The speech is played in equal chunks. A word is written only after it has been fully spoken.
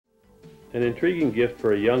An intriguing gift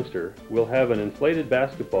for a youngster will have an inflated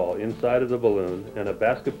basketball inside of the balloon and a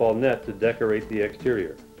basketball net to decorate the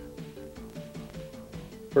exterior.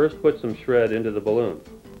 First, put some shred into the balloon.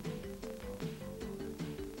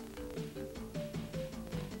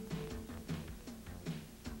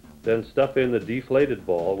 Then stuff in the deflated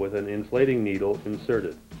ball with an inflating needle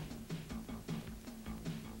inserted.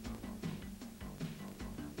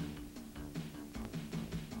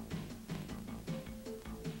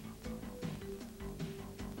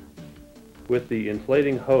 With the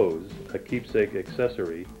inflating hose, a keepsake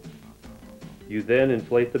accessory, you then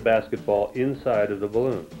inflate the basketball inside of the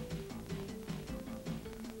balloon.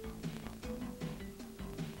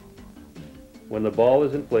 When the ball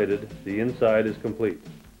is inflated, the inside is complete.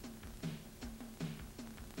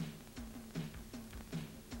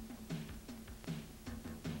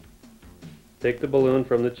 Take the balloon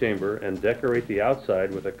from the chamber and decorate the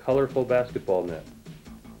outside with a colorful basketball net.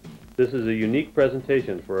 This is a unique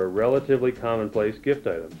presentation for a relatively commonplace gift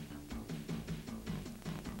item.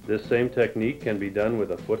 This same technique can be done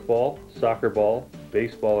with a football, soccer ball,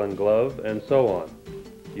 baseball and glove, and so on.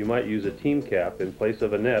 You might use a team cap in place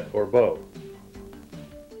of a net or bow.